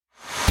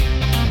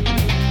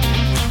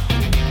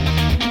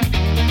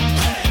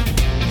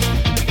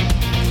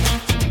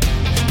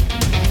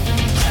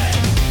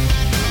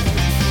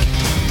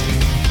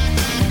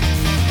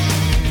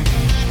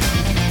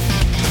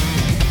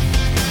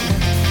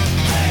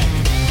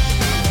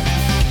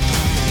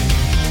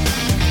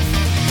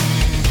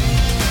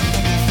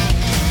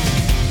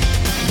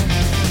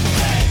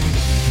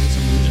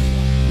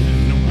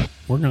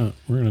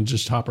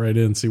just hop right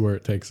in and see where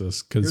it takes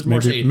us. Because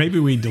Here's maybe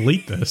we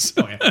delete this.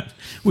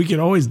 We can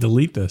always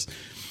delete this.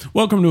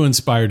 Welcome to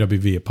Inspire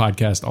WV, a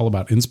podcast all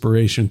about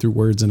inspiration through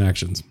words and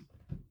actions.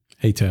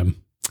 Hey, Tim.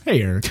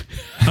 Hey, Eric.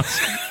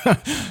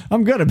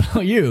 I'm good.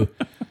 About you?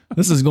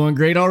 This is going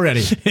great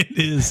already.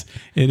 It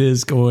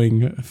is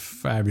going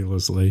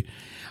fabulously.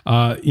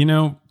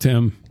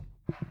 Tim,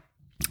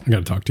 I got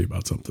to talk to you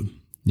about something.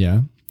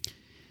 Yeah.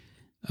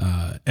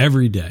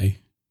 Every day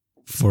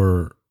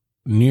for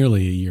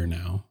nearly a year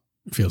now,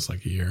 it feels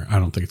like a year. I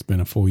don't think it's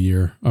been a full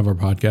year of our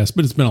podcast,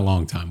 but it's been a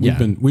long time.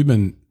 We've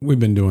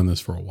been doing this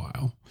for a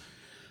while.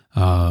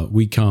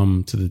 We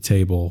come to the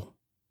table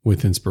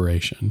with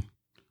inspiration,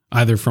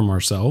 either from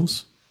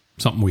ourselves,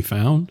 something we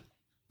found,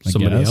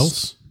 somebody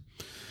else.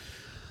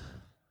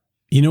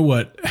 You know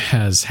what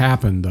has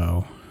happened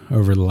though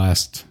over the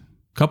last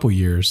couple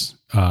years?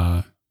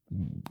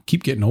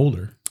 Keep getting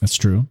older. That's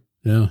true.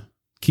 Yeah,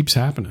 keeps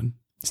happening.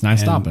 It's not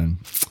stopping.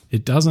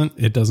 It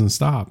doesn't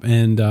stop.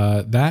 And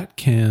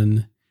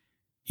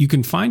you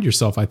can find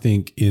yourself, I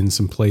think, in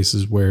some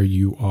places where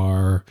you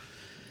are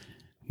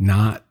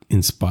not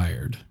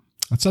inspired.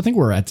 That's, I think,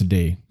 where we're at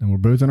today. And we're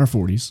both in our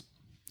 40s.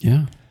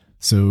 Yeah.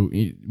 So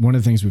one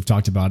of the things we've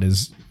talked about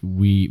is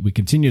we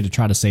continue to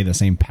try to stay the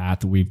same path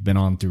that we've been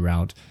on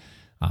throughout.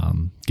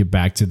 Get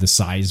back to the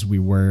size we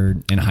were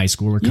in high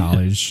school or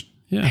college.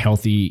 Yeah.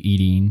 Healthy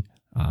eating.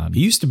 It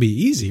used to be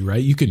easy,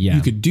 right? You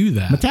could do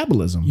that.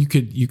 Metabolism. You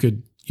could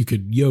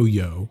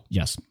yo-yo.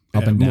 Yes.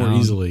 Up and down more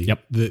easily.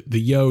 Yep. The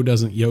yo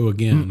doesn't yo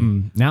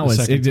again. Now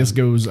it just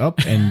goes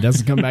up and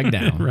doesn't come back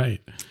down.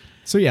 Right.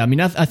 So yeah, I mean,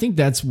 I think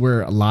that's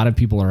where a lot of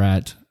people are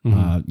at.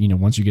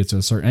 Once you get to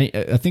a certain,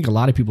 I think a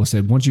lot of people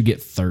said once you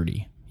get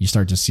 30, you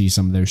start to see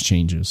some of those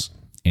changes.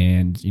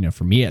 And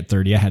for me at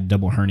 30, I had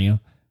double hernia.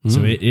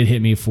 So it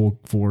hit me full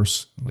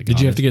force. Did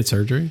you have to get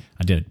surgery?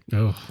 I did.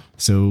 Oh,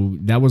 so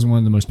that was one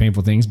of the most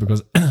painful things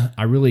because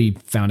I really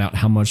found out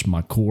how much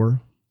my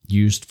core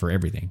used for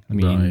everything. I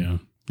mean,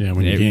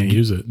 when you can't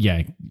use it.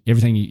 Yeah.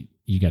 Everything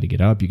you got to get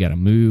up, you got to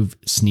move,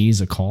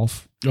 sneeze, a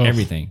cough,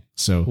 everything.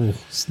 So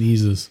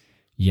sneezes.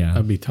 Yeah.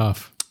 That'd be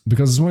tough.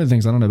 Because it's one of the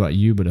things, I don't know about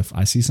you, but if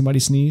I see somebody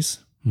sneeze,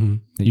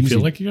 you feel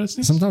like you got to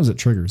sneeze? Sometimes it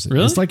triggers it.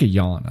 Really? It's like a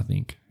yawn, I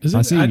think.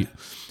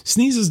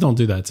 Sneezes don't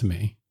do that to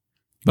me.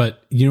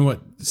 But you know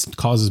what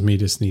causes me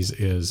to sneeze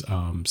is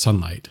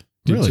sunlight.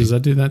 Really? Does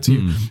that do that to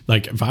you?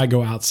 Like if I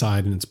go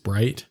outside and it's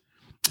bright,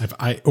 if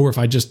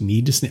I just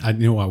need to sneeze, I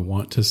know I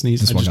want to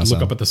sneeze. I just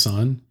look up at the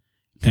sun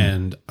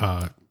and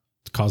it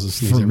causes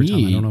sneeze every time.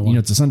 I don't know why.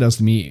 What the sun does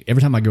to me,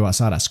 every time I go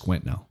outside, I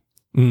squint now.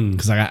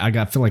 Because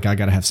I feel like I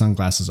got to have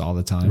sunglasses all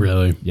the time.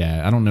 Really?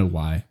 Yeah. I don't know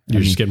why.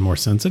 You're just getting more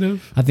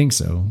sensitive? I think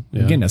so.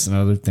 Yeah. Again, that's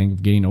another thing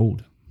of getting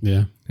old.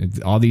 Yeah.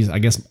 All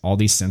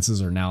these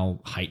senses are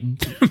now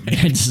heightened.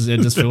 it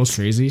just feels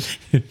crazy.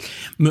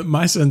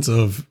 My sense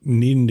of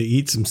needing to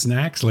eat some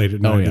snacks late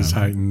at night is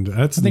heightened.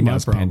 I think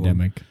that's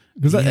pandemic.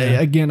 Because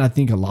again, I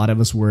think a lot of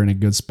us were in a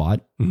good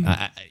spot.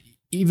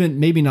 Even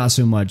maybe not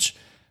so much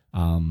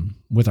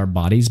with our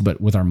bodies, but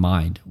with our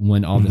mind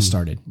when all this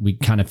started. We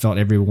kind of felt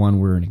everyone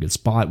were in a good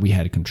spot. We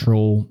had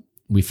control.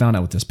 We found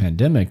out with this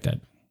pandemic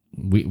that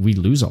we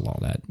lose all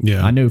that.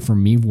 Yeah. I know for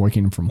me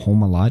working from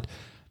home a lot,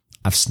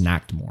 I've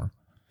snacked more.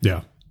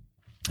 Yeah.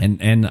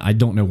 And I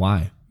don't know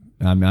why.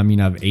 I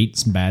mean, I've ate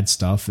some bad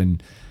stuff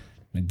and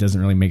it doesn't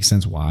really make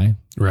sense why.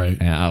 Right.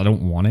 And I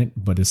don't want it,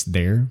 but it's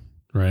there.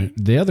 Right.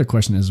 The other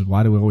question is,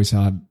 why do we always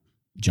have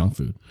junk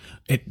food?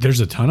 There's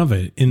a ton of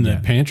it in the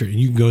pantry.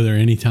 You can go there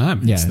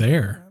anytime. It's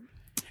there.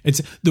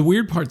 It's the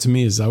weird part to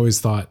me is I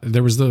always thought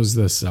there was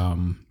this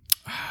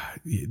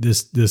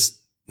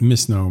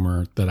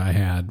misnomer that I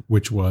had,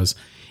 which was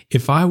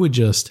if I would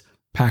just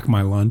pack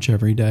my lunch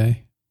every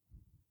day,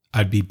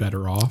 I'd be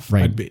better off.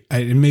 Right.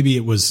 And maybe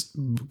it was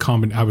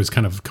I was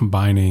kind of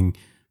combining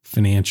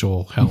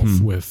financial health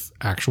with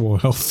actual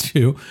health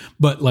too.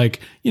 But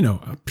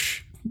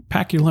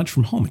pack your lunch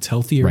from home. It's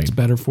healthier. Right. It's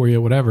better for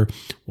you, whatever.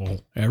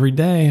 Well, every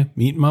day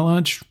I'm eating my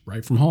lunch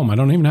right from home. I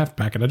don't even have to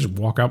pack it. I just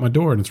walk out my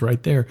door and it's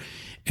right there.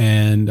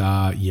 And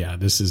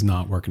this is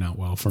not working out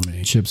well for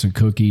me. Chips and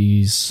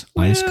cookies,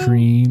 ice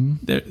cream.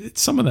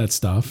 Some of that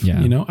stuff,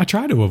 I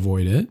try to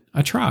avoid it.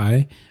 I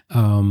try.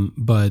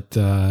 But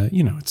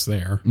it's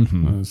there.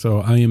 So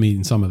I am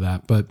eating some of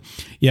that, but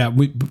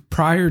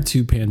prior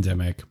to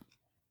pandemic,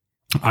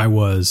 I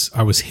was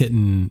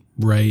hitting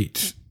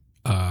right.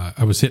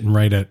 I was hitting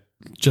right at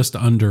just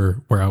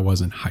under where I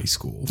was in high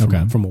school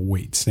from a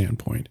weight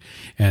standpoint.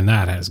 And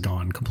that has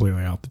gone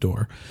completely out the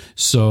door.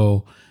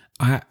 So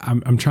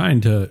I'm trying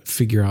to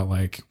figure out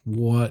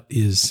what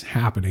is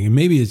happening. And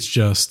maybe it's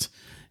just,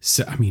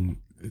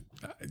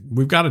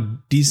 we've got a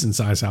decent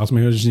sized house.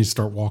 Maybe I just need to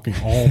start walking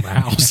all the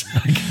house.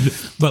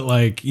 But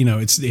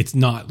it's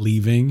not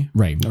leaving.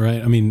 Right. All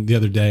right. I mean, the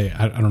other day,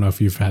 I don't know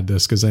if you've had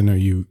this because I know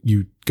you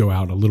go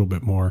out a little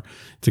bit more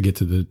to get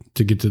to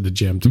the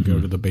gym, to go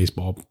to the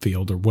baseball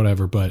field or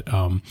whatever. But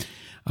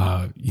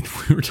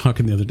we were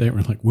talking the other day,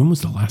 we're like, when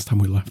was the last time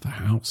we left the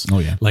house? Oh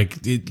yeah.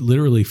 Like it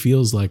literally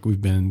feels like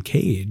we've been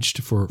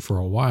caged for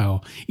a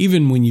while,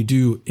 even when you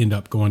do end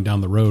up going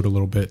down the road a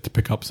little bit to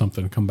pick up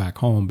something and come back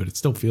home, but it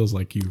still feels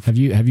like have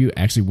you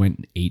actually went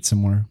and ate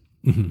somewhere?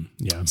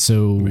 Yeah.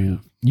 So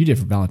you did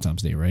for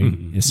Valentine's Day, right?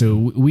 So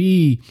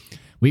we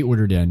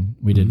ordered in,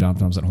 we did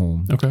Valentine's at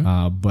home. Okay.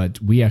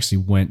 But we actually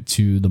went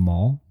to the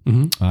mall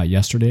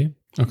yesterday.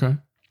 Okay.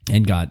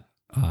 And got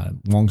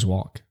Long's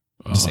Walk.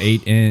 Just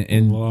ate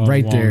in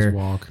right there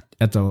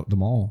at the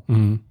mall.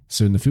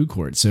 So in the food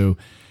court. So,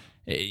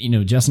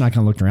 Jess and I kind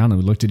of looked around and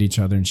we looked at each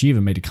other, and she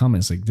even made a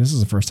comment. It's like, this is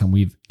the first time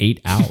we've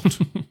ate out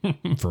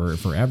for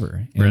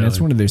forever. And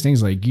that's one of those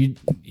things, like you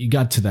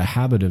got to the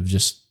habit of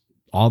just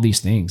all these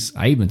things.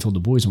 I even told the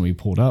boys when we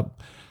pulled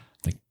up,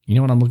 like, you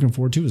know what I'm looking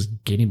forward to is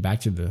getting back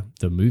to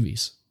the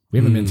movies. We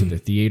haven't been to the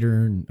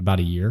theater in about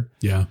a year.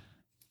 Yeah.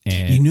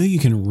 And you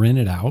can rent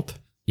it out.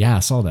 Yeah, I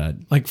saw that.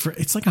 Like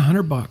it's like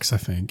 $100, I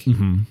think.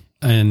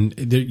 And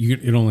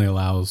it only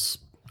allows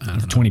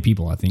 20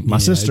 people, I think. My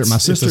sister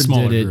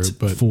did it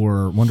group,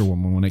 for Wonder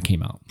Woman when it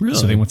came out. Really?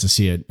 So they went to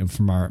see it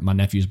from my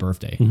nephew's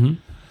birthday.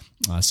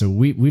 So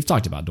we've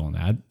talked about doing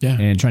that. Yeah.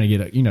 And trying to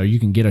get you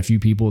can get a few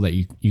people that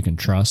you can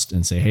trust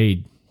and say,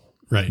 hey,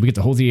 right, we get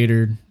the whole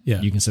theater.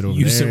 Yeah. You can sit over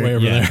there. You sit way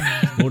over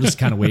there. We'll just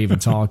kind of wave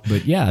and talk.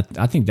 But yeah,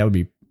 I think that'd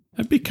be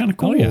kind of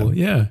cool. Oh,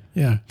 yeah.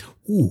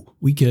 Ooh,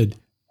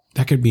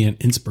 that could be an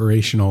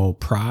inspirational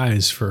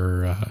prize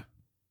for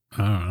I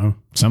don't know.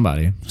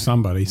 Somebody,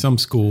 some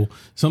school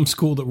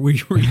that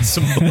we read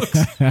some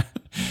books.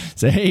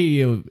 Say,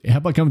 hey, how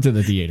about coming to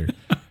the theater?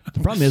 The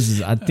problem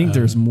is I think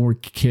there's more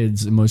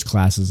kids in most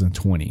classes than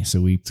 20,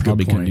 so we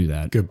probably couldn't do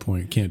that. Good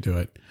point. Can't do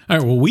it. All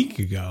right. Well, we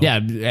could go. Yeah,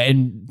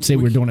 and say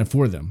we're doing it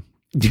for them.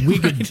 We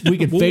could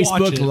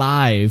Facebook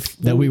Live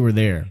that we were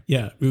there.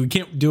 Yeah, we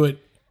can't do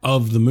it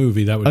of the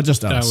movie. That would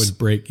just us. That would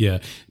break. Yeah,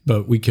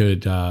 but we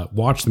could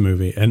watch the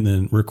movie and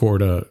then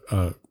record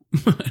an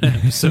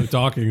episode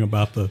talking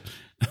about the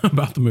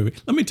movie.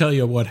 Let me tell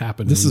you what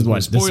happened.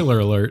 Spoiler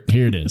alert.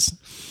 Here it is.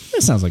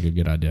 This sounds like a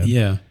good idea.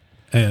 Yeah.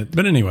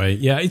 But anyway,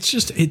 yeah,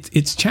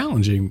 it's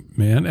challenging,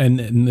 man.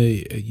 And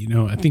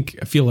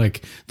I feel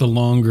like the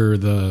longer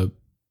the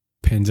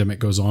pandemic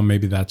goes on,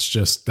 maybe that's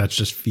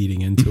just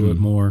feeding into it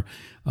more.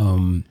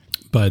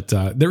 But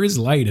there is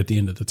light at the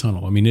end of the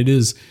tunnel. I mean,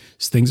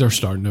 things are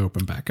starting to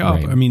open back up.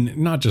 Right. I mean,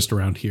 not just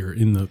around here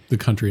in the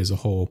country as a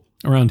whole.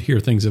 Around here,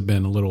 things have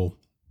been a little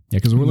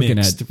because we're looking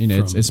at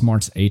it's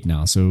March 8th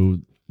now, so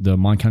the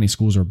Mon County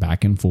schools are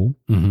back in full.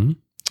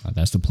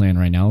 That's the plan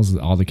right now. Is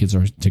all the kids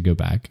are to go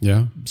back.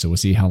 Yeah. So we'll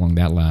see how long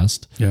that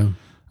lasts. Yeah.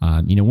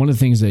 One of the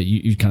things that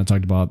you kind of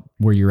talked about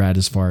where you're at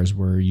as far as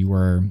where you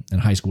were in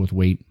high school with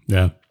weight.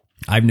 Yeah.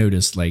 I've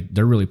noticed like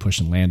they're really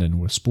pushing Landon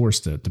with sports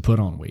to put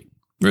on weight.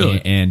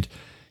 Really? And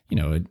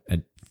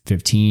at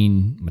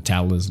 15,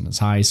 metabolism is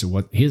high. So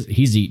what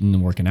he's eating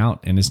and working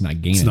out and it's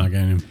not gaining. It's not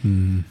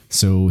gaining.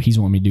 So he's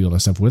wanting me to do all that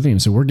stuff with him.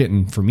 So I'm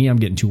getting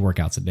 2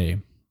 workouts a day.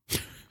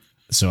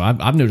 So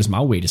I've noticed my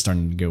weight is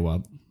starting to go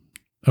up.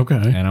 Okay.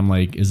 And I'm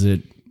like, is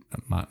it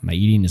my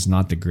eating is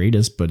not the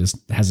greatest, but it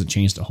hasn't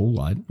changed a whole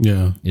lot.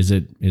 Yeah. Is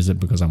it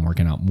because I'm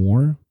working out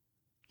more?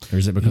 Or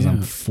is it because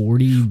I'm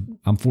 40?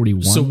 I'm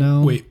 41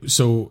 now. Wait,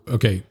 so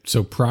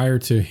prior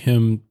to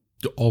him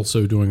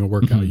also doing a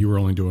workout, you were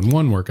only doing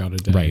one workout a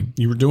day. Right.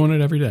 You were doing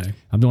it every day.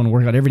 I'm doing a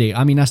workout every day.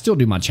 I mean, I still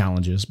do my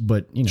challenges,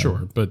 but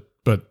Sure,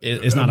 but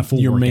it's not a full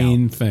your workout.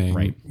 Main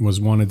thing was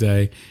one a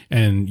day,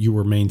 and you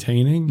were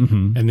maintaining,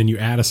 and then you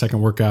add a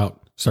second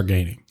workout, start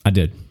gaining. I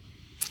did.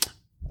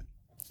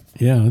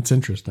 Yeah, that's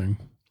interesting.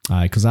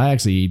 Because I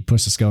actually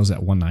pushed the scales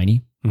at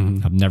 190.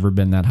 I've never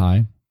been that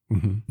high,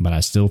 but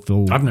I still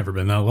feel. I've never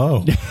been that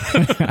low.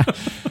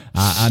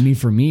 I mean,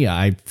 for me,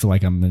 I feel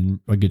like I'm in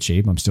a good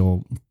shape. I'm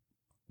still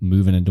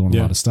moving and doing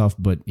a lot of stuff.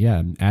 But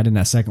yeah, adding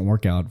that second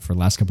workout for the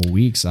last couple of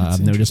weeks, I've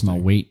noticed my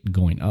weight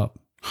going up.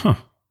 Huh.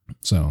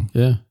 So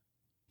yeah,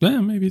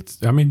 maybe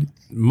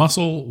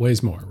muscle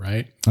weighs more,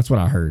 right? That's what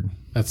I heard.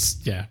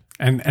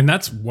 And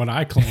that's what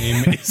I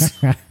claim is.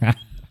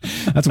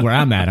 That's where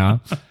I'm at,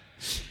 huh?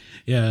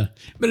 Yeah.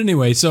 But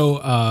anyway,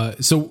 so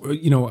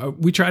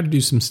we tried to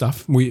do some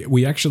stuff.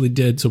 We actually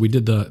did. So we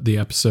did the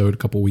episode a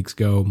couple weeks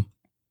ago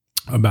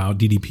about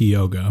DDP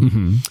yoga.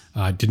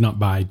 I did not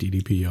buy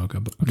DDP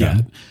yoga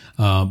yet.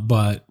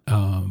 But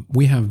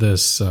we have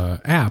this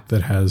app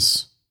that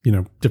has,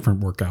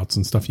 different workouts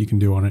and stuff you can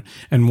do on it.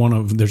 And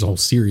there's a whole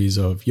series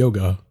of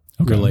yoga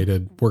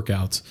related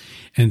workouts.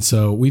 And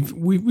so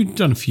we've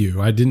done a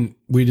few.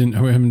 We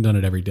haven't done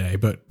it every day,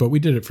 but we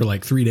did it for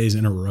like 3 days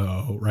in a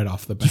row right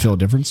off the bat. Did you feel a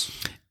difference?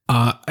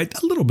 A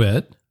little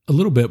bit.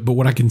 But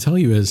what I can tell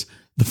you is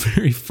the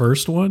very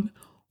first one,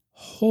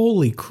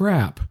 holy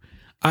crap.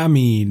 I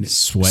mean,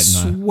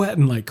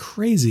 sweating like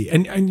crazy.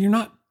 And you're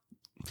not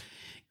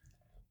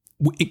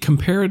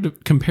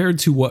compared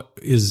to what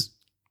is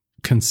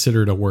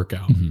considered a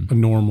workout, a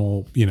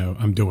normal,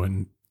 I'm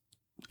doing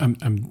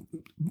I'm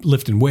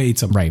lifting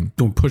weights, I'm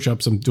doing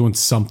push-ups, I'm doing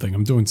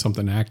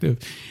something active,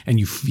 and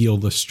you feel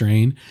the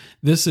strain.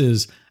 This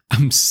is,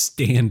 I'm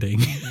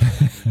standing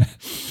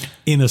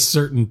in a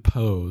certain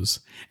pose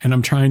and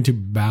I'm trying to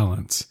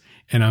balance,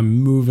 and I'm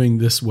moving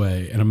this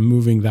way and I'm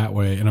moving that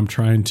way, and I'm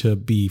trying to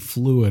be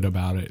fluid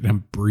about it, and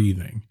I'm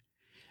breathing,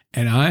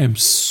 and I am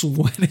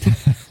sweating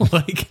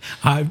like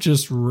I've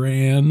just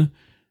ran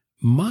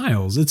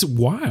miles. It's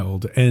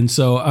wild. And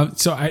so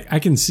I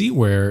can see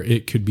where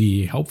it could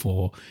be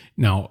helpful.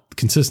 Now,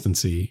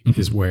 consistency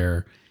is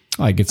where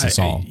it gets us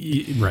all.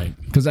 Right.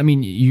 Because I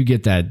mean, you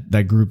get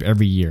that group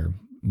every year,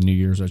 New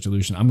Year's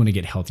resolution. I'm going to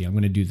get healthy. I'm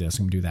going to do this.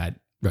 I'm going to do that.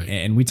 Right.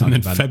 And we talk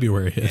about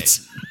February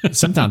hits.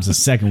 Sometimes the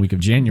second week of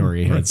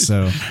January hits.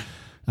 So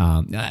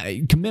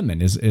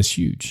commitment is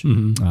huge.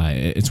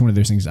 It's one of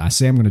those things. I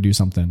say I'm going to do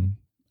something,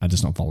 I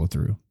just don't follow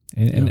through.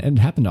 And it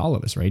happened to all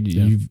of us, right?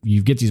 Yeah.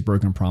 You get these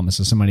broken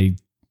promises. Somebody,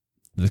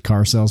 the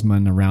car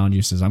salesman around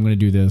you says, I'm going to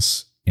do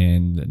this,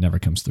 and it never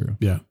comes through.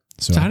 Yeah.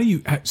 So how do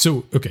you,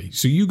 so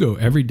you go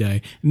every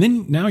day, and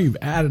then now you've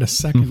added a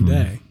second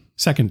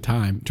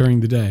time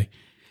during the day.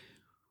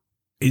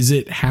 Is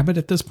it habit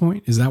at this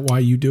point? Is that why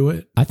you do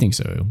it? I think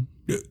so.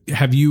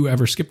 Have you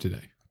ever skipped a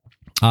day?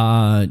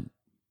 I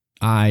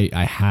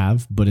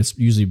have, but it's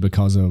usually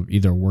because of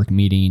either a work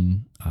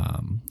meeting.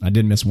 I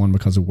did miss one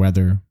because of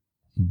weather.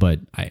 But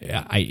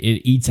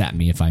it eats at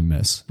me if I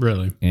miss.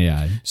 Really?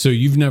 Yeah. So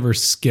you've never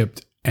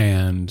skipped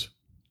and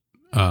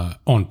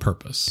on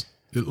purpose?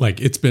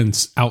 Like, it's been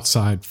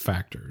outside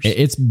factors.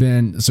 It's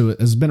been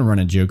a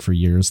running joke for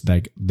years.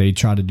 Like, they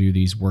try to do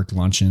these work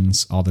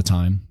luncheons all the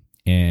time,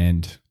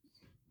 and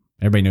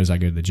everybody knows I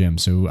go to the gym.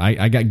 So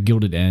I got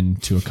guilted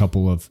into a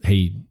couple of,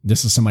 hey,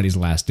 this is somebody's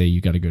last day.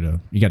 You got to go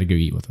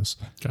eat with us.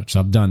 Gotcha. So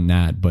I've done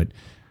that, but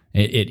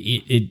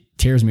it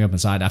tears me up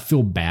inside. I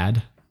feel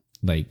bad.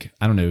 Like,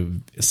 I don't know,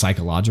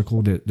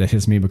 psychological that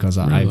hits me because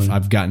really?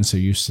 I've gotten so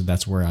used to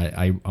that's where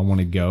I want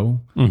to go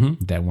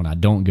that when I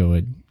don't go,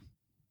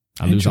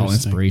 I lose all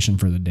inspiration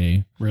for the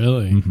day.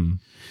 Really? Mm-hmm.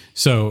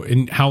 So,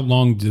 and how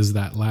long does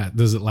that last?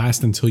 Does it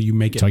last until you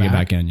make it back? Get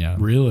back in, yeah.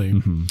 Really?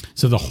 Mm-hmm.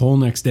 So the whole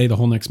next day, the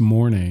whole next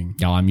morning?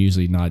 No, I'm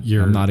usually not.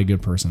 I'm not a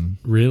good person.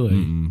 Really?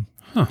 Mm-mm.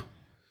 Huh.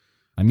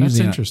 That's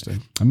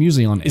interesting. I'm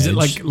usually on edge. Is it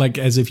like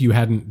as if you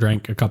hadn't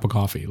drank a cup of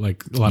coffee?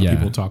 Like a lot of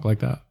people talk like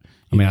that.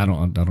 I mean, I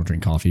don't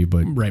drink coffee,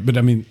 but right. But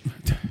I mean,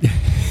 you're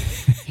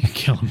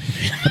killing me.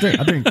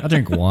 I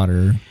drink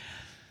water.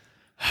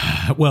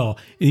 Well,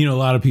 a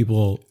lot of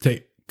people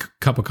take a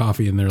cup of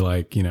coffee and they're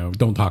like,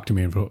 don't talk to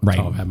me until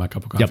I've had my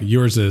cup of coffee. Yep.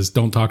 Yours is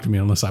don't talk to me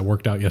unless I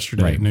worked out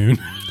yesterday at noon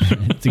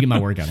to get my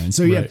workout in.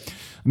 So yeah,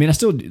 I mean, I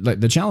still like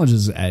the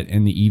challenges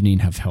in the evening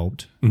have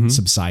helped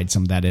subside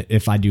some of that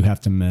if I do have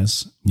to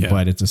miss. Yeah.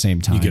 But at the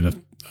same time, you get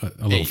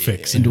a little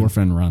fix,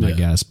 endorphin run, I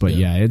guess. But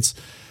it's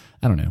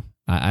I don't know.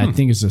 I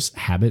think it's just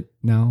habit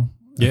now.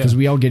 Because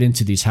we all get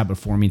into these habit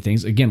forming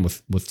things again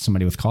with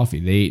somebody with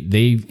coffee.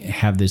 They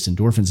have this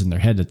endorphins in their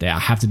head that I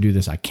have to do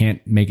this. I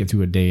can't make it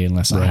through a day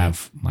unless I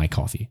have my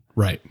coffee.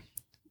 Right.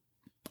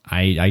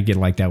 I get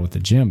like that with the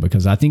gym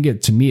because I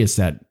think to me it's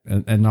that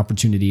an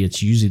opportunity.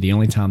 It's usually the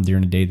only time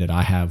during the day that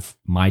I have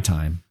my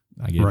time.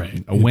 I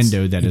get a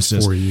window that is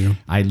just for you.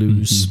 I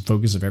lose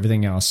focus of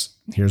everything else.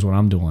 Here's what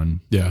I'm doing.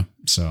 Yeah.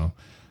 So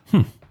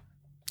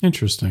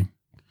interesting.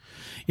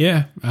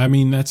 Yeah, I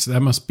mean that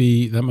must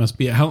be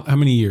how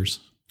many years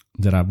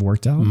that I've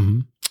worked out?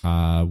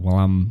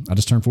 Well, I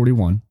just turned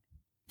 41.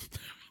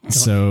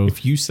 So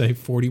if you say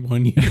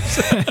 41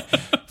 years,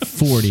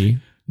 40.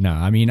 No,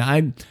 I mean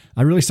I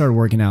really started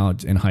working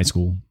out in high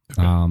school.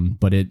 Okay.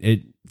 But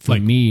it for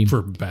me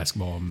for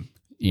basketball.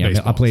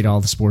 Yeah, I played all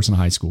the sports in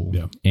high school,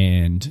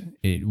 and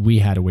we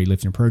had a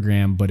weightlifting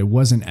program, but it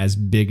wasn't as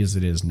big as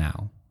it is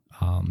now.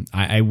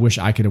 I wish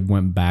I could have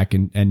went back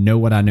and know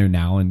what I know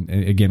now. And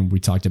again, we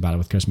talked about it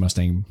with Chris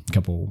Mustang a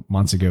couple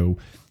months ago.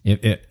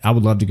 I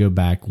would love to go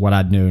back what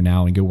I'd know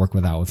now and go work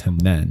with him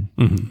then.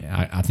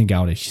 I think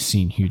I would have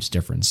seen huge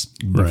difference.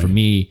 But for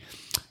me,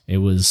 it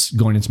was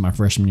going into my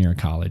freshman year of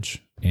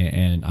college,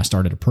 and I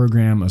started a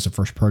program. It was the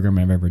first program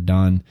I've ever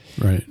done.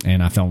 Right.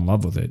 And I fell in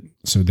love with it.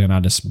 So then I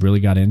just really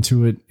got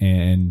into it.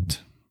 And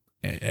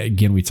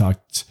again, we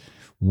talked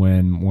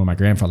when my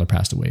grandfather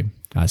passed away,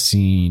 I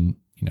seen,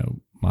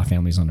 my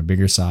family's on the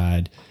bigger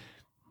side,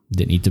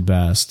 didn't eat the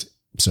best.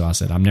 So I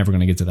said, I'm never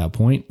going to get to that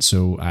point.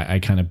 So I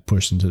kind of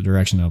pushed into the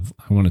direction of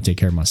I want to take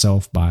care of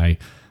myself by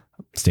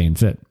staying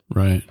fit.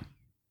 Right.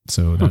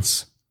 So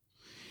that's.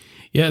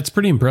 Yeah, it's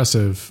pretty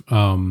impressive.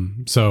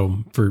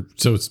 So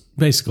it's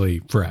basically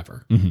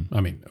forever.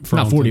 I mean, for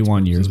not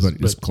 41 years, but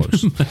it's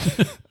close.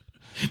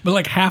 But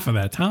like half of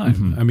that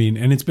time. I mean,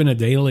 and it's been a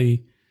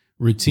daily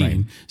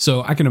routine. Right.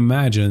 So I can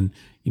imagine,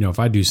 if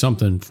I do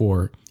something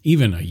for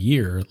even a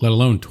year, let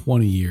alone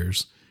 20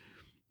 years,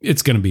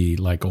 it's going to be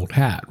like old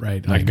hat,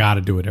 right? I got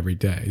to do it every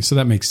day. So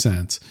that makes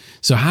sense.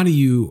 So how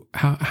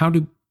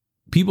do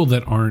people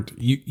that aren't,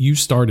 you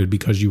started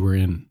because you were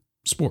in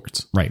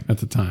sports right at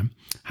the time.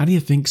 How do you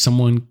think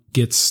someone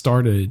gets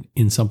started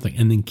in something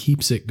and then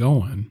keeps it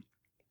going?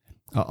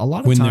 A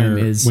lot of time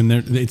is when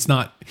they're it's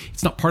not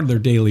part of their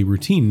daily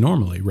routine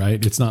normally,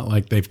 right? It's not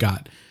like they've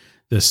got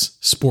this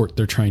sport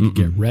they're trying to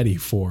get ready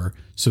for,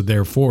 so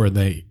therefore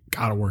they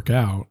got to work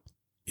out.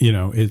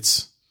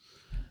 It's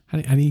how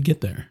do you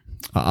get there?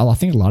 I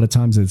think a lot of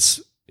times it's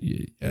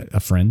a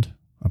friend,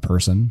 a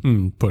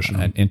person, pushing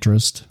an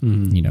interest. A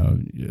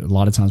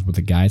lot of times with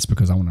a guy, it's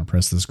because I want to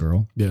impress this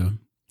girl. Yeah.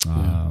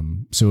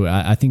 So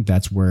I think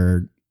that's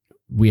where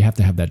we have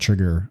to have that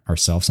trigger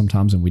ourselves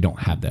sometimes, and we don't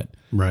have that.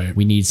 Right.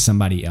 We need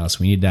somebody else.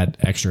 We need that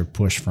extra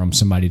push from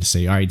somebody to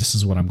say, all right, this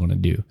is what I'm going to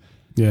do.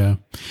 Yeah.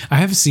 I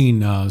have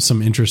seen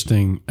some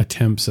interesting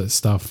attempts at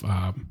stuff.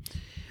 I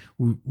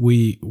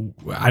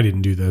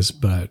didn't do this,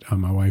 but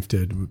my wife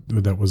did.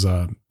 That was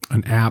an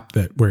app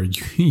where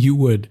you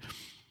would,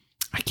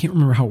 I can't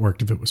remember how it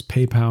worked, if it was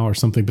PayPal or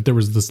something, but there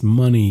was this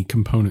money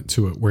component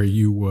to it where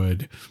you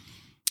would,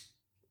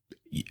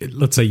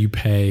 let's say you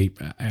pay,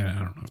 I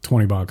don't know,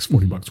 $20,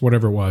 $40,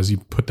 whatever it was, you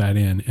put that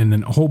in, and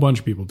then a whole bunch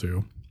of people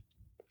do.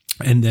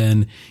 And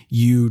then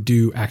you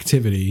do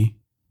activity,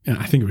 and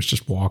I think it was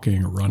just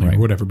walking or running or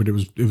whatever, but it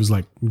was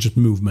like just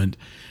movement.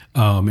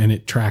 And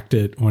it tracked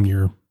it on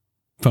your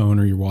phone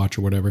or your watch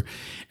or whatever.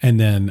 And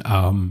then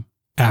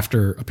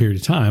after a period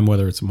of time,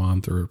 whether it's a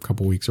month or a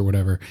couple weeks or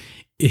whatever,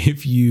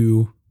 if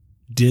you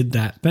did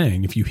that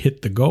thing, if you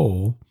hit the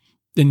goal,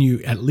 then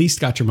you at least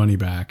got your money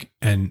back,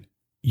 and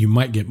you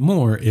might get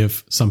more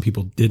if some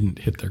people didn't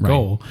hit their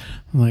goal.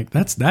 I'm like,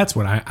 that's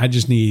what I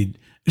just need.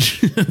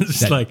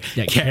 Just like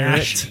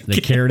cash,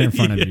 the carrot in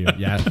front of you.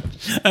 Yeah.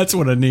 That's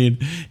what I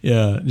need.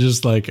 Yeah.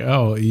 Just like,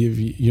 oh,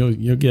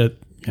 you'll get,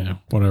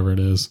 whatever it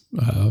is,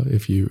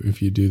 if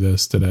you do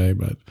this today,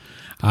 but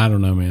I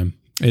don't know, man.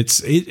 It's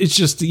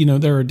just,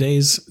 there are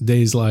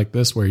days like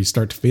this where you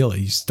start to feel it.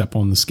 You step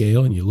on the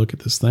scale and you look at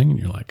this thing and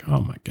you're like,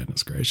 oh my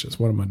goodness gracious,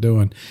 what am I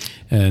doing?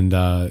 And,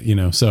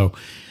 so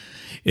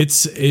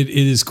it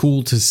is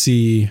cool to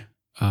see,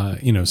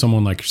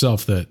 someone like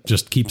yourself that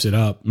just keeps it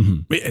up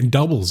and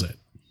doubles it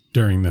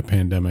during the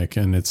pandemic.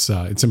 And it's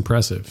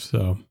impressive.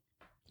 So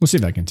we'll see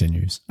if that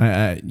continues.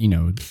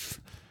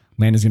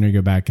 Landon's going to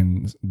go back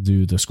and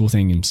do the school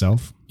thing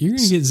himself. You're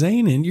going to get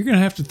Zane in. You're going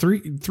to have to three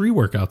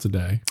workouts a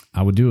day.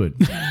 I would do it.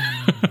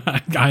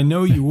 I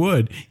know you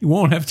would. You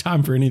won't have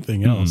time for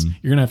anything else.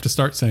 You're going to have to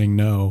start saying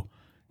no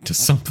to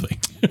something.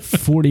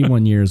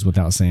 41 years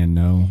without saying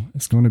no.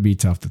 It's going to be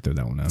tough to throw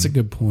that one out. That's a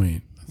good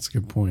point.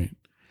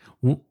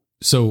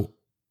 So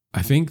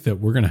I think that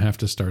we're going to have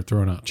to start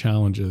throwing out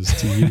challenges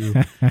to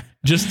you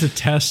just to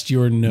test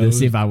your no. To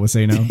see if I would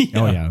say no.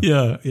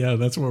 Yeah.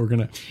 That's what we're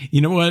going to, you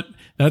know what?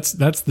 That's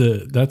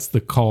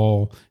the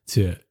call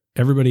to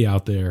everybody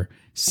out there.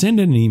 Send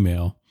an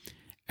email,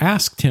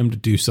 ask Tim to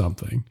do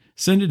something,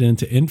 send it in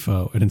to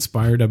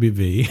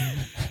info@InspireWV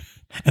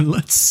and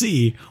let's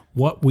see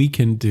what we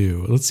can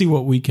do. Let's see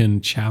what we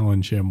can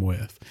challenge him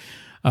with.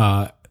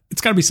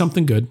 It's gotta be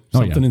something good,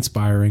 something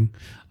inspiring.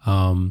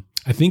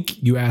 I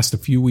think you asked a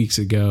few weeks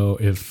ago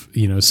if,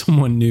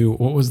 someone knew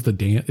what was the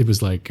dance. It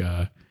was like,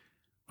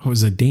 what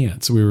was a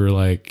dance? We were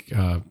like,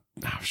 it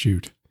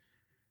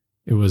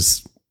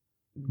was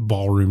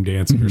ballroom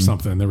dancing or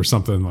something. There was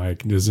something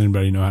like, does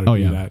anybody know how to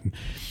do that?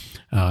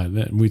 And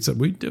then we said,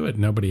 we'd do it.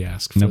 Nobody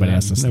asked for that. Nobody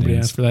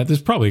asked for that.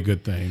 That's probably a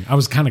good thing. I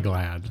was kind of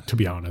glad, to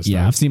be honest.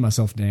 Yeah, I've seen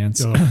myself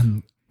dance.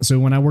 So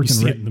when I worked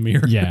in it in the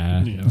mirror.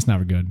 Yeah, that's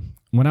never good.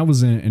 When I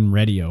was in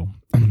radio,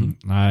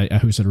 I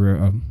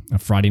hosted a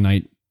Friday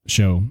night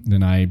show.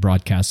 Then I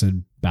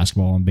broadcasted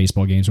basketball and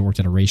baseball games. I worked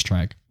at a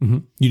racetrack.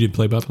 You did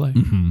play-by-play?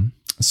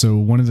 So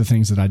one of the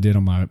things that I did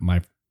on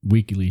my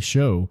weekly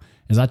show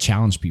is I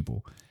challenged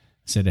people.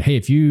 Said, hey,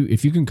 if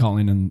you can call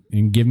in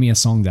and give me a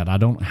song that I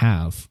don't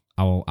have,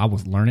 I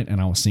will learn it and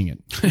I will sing it.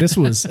 This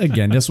was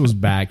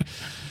back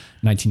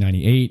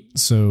 1998.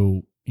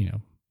 So,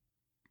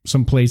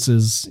 some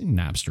places,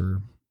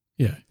 Napster,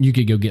 you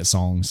could go get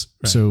songs.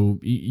 Right. So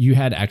you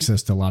had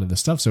access to a lot of this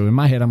stuff. So in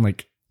my head, I'm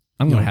like,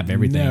 I'm going to have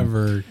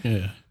everything.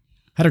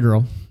 Had a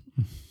girl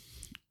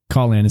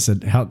call in and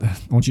said, I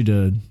want you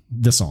to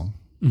this song.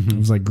 It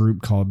was like a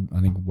group called,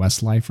 I think,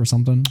 Westlife or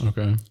something.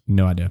 Okay.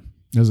 No idea.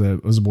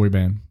 It was a boy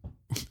band.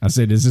 I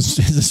said, is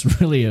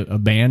this really a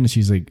band? And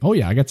she's like, oh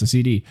yeah, I got the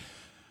CD.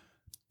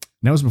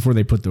 And that was before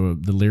they put the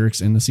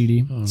lyrics in the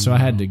CD. So I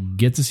had to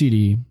get the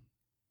CD,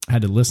 I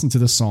had to listen to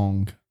the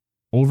song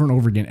over and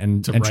over again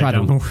and try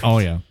to, oh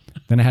yeah.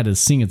 Then I had to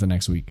sing it the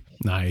next week.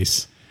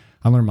 Nice.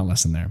 I learned my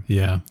lesson there.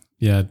 Yeah.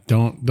 Yeah.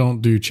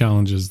 Don't do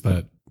challenges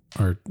that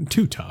are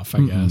too tough,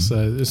 I guess.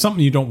 It's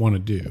something you don't want to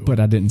do. But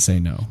I didn't say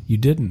no. You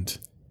didn't.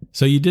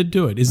 So you did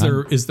do it. Is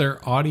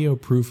there audio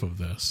proof of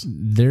this?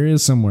 There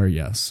is somewhere,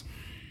 yes.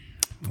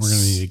 We're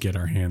going to need to get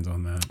our hands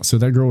on that. So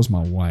that girl was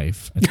my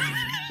wife.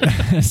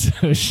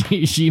 So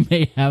she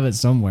may have it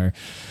somewhere.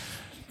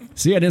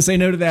 See, I didn't say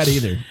no to that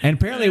either. And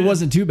apparently it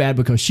wasn't too bad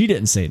because she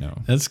didn't say no.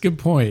 That's a good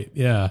point.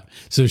 Yeah.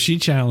 So she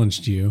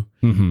challenged you.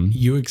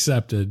 You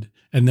accepted.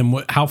 And then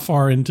how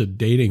far into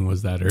dating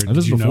was that? Or it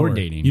was before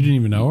dating. You didn't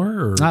even know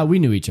her? Or? We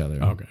knew each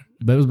other. Okay.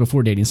 But it was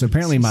before dating. So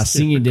apparently my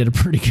singing did a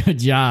pretty good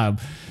job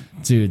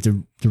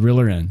to reel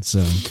her in.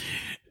 So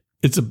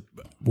it's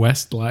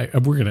Westlife.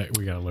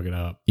 We gotta look it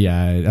up.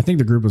 Yeah, I think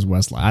the group was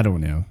Westlife. I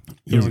don't know.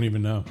 You don't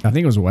even know. I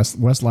think it was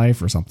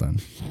Westlife or something.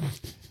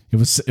 It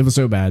was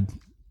so bad.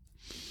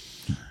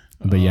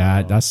 But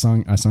yeah, I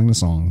sung the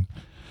song.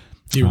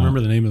 Do you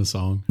remember the name of the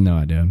song? No,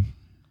 I did.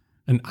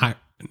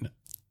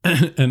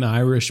 An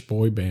Irish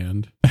boy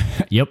band.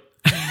 Yep.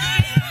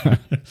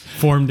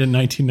 Formed in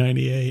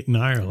 1998 in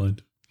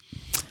Ireland.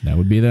 That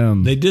would be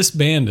them. They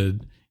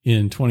disbanded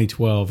in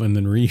 2012 and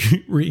then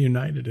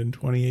reunited in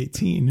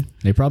 2018.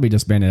 They probably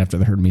disbanded after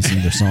they heard me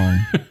sing their song.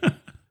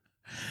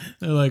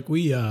 They're like,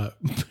 we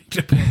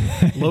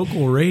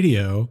local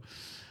radio.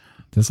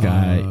 This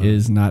guy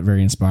is not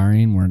very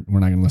inspiring. We're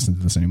not going to listen to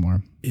this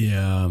anymore.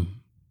 Yeah.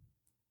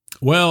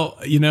 Well,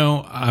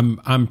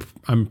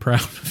 I'm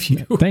proud of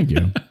you. Thank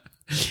you.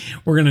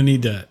 We're going to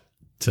need to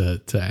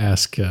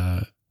ask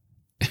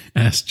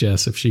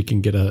Jess if she can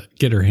get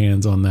her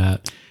hands on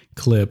that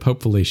clip.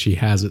 Hopefully she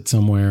has it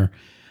somewhere.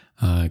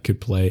 Could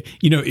play.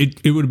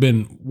 It would have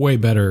been way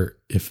better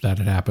if that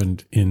had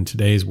happened in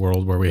today's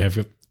world where we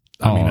have.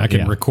 I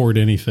can record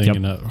anything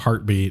in a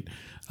heartbeat.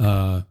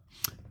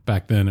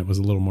 Back then, it was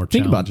a little more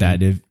challenging. Think about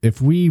that.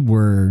 If we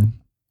were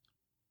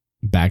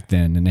back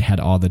then and they had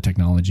all the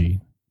technology,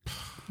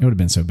 it would have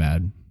been so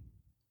bad.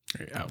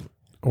 Yeah.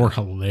 Or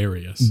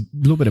hilarious. A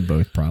little bit of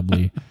both,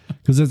 probably.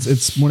 Because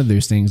it's one of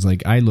those things,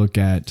 like I look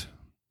at,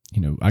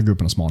 I grew up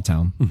in a small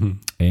town. Mm-hmm.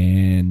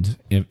 And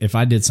if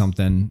I did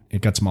something,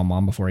 it got to my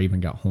mom before I even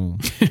got home.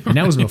 And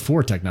that was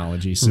before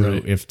technology.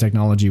 So if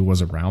technology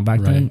was around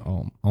back then,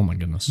 oh my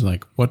goodness.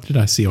 Like, what did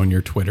I see on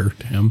your Twitter,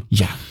 Tim?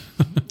 Yeah.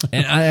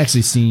 And I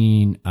actually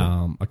seen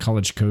a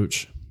college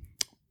coach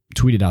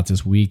tweeted out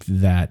this week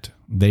that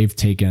they've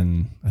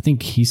taken, I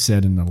think he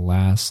said in the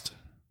last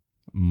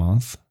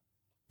month,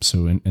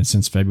 and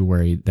since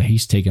February, that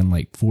he's taken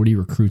like 40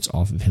 recruits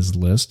off of his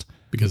list.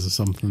 Because of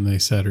something they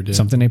said or did.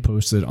 Something they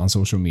posted on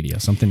social media.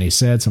 Something they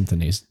said, something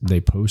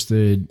they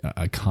posted,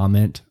 a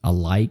comment, a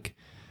like.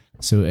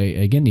 So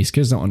again, these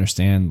kids don't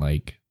understand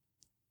like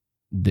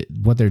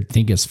what they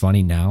think is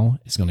funny now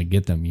is going to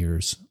get them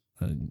years.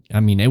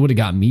 It would have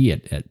got me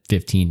at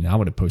 15 and I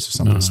would have posted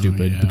something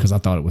stupid because I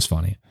thought it was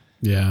funny.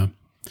 Yeah.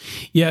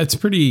 Yeah. It's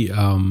pretty,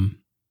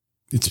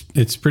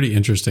 it's pretty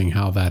interesting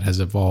how that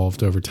has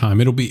evolved over time.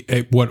 It'll be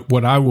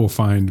what I will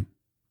find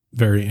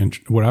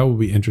what I will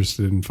be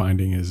interested in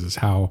finding is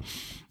how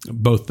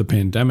both the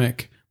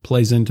pandemic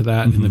plays into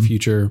that in the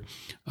future.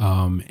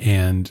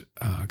 And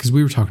because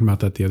we were talking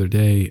about that the other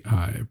day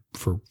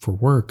for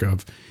work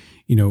of,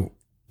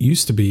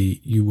 used to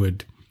be you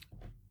would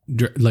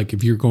like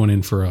if you're going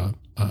in for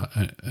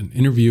an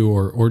interview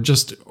or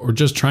just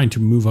trying to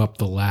move up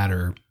the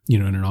ladder,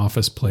 in an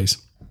office place,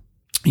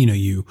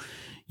 you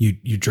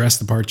dress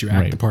the part, you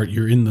act the part,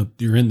 you're in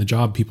the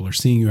job, people are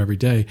seeing you every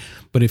day.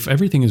 But if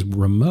everything is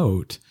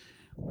remote,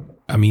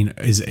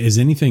 is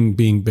anything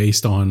being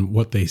based on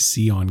what they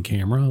see on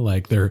camera?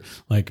 Like they're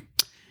like,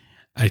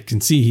 I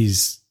can see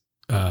he's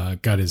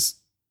got his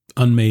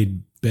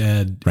unmade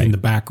bed in the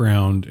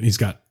background. He's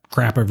got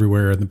crap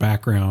everywhere in the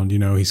background.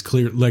 He's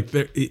clear. Like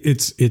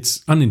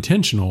it's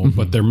unintentional,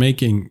 but they're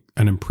making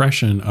an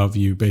impression of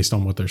you based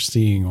on what they're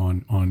seeing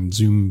on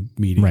Zoom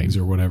meetings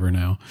or whatever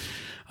now.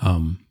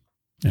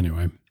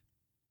 Anyway,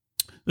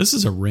 this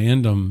is a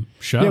random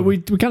show. Yeah, we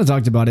kind of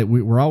talked about it.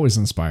 We're always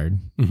inspired.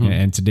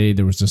 And today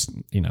there was just,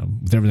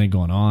 with everything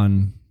going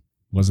on,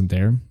 wasn't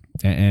there.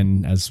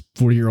 And as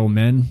 40-year-old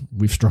men,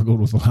 we've struggled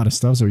with a lot of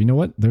stuff. So you know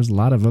what? There's a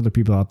lot of other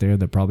people out there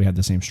that probably had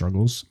the same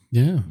struggles.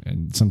 Yeah.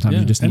 And sometimes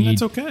you just need... And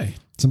that's okay.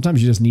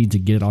 Sometimes you just need to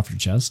get it off your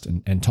chest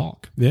and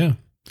talk. Yeah.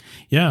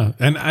 Yeah.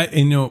 And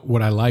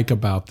what I like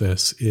about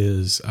this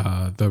is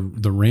the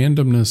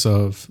randomness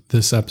of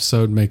this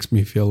episode makes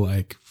me feel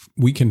like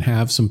we can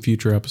have some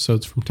future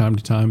episodes from time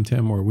to time,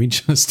 Tim, where we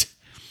just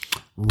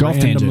golf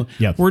tangent.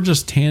 Yep. We're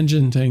just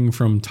tangenting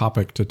from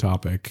topic to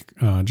topic,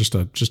 just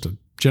a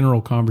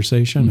general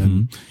conversation.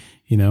 And,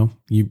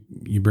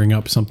 you bring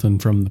up something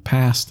from the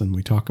past and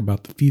we talk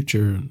about the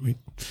future and we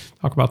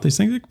talk about these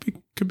things. It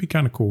could be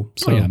kind of cool.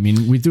 So,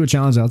 we threw a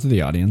challenge out to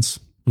the audience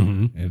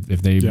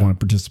if they want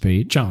to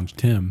participate. Challenge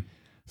Tim.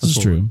 This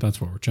is true. That's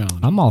what we're challenging.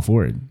 I'm all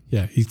for it.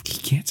 Yeah. He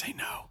can't say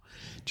no.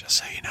 Just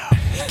so you know,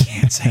 he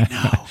can't say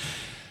no.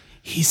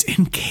 He's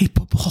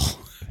incapable.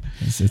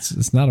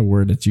 It's not a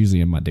word that's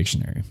usually in my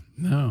dictionary.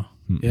 No.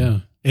 Mm-mm. Yeah.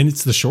 And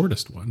it's the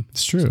shortest one.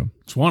 It's true.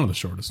 It's one of the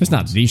shortest It's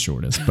ones. Not the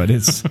shortest, but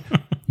it's,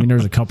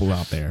 there's a couple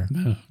out there.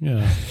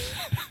 Yeah.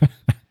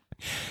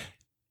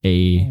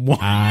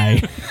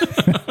 A-I.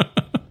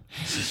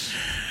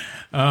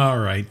 All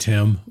right,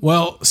 Tim.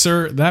 Well,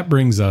 sir, that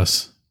brings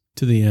us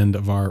to the end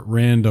of our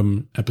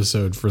random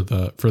episode for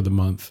the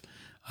month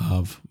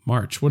of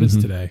March. What is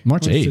today?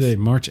 March 8th. Today,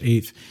 March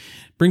 8th.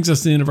 Brings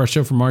us to the end of our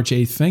show for March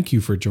 8th. Thank you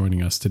for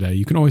joining us today.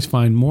 You can always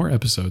find more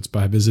episodes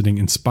by visiting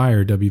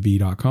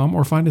inspirewv.com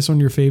or find us on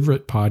your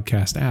favorite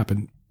podcast app.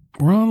 And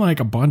we're on like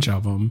a bunch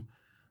of them.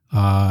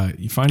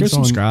 You find us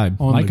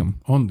subscribe, on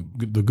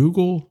the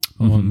Google,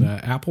 on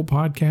the Apple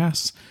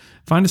Podcasts.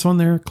 Find us on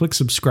there. Click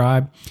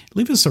subscribe.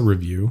 Leave us a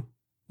review,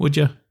 would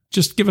you?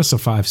 just give us a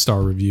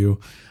 5-star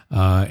review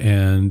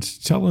and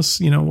tell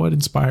us, what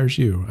inspires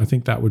you. I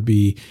think that would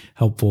be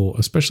helpful,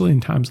 especially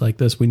in times like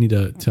this. We need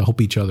to help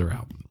each other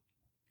out.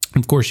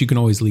 Of course, you can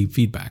always leave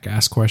feedback,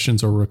 ask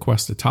questions, or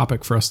request a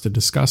topic for us to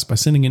discuss by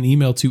sending an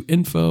email to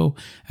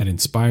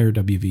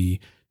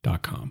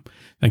info@inspirewv.com.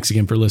 Thanks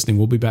again for listening.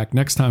 We'll be back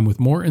next time with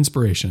more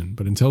inspiration.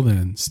 But until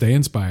then, stay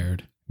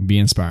inspired. Be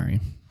inspiring.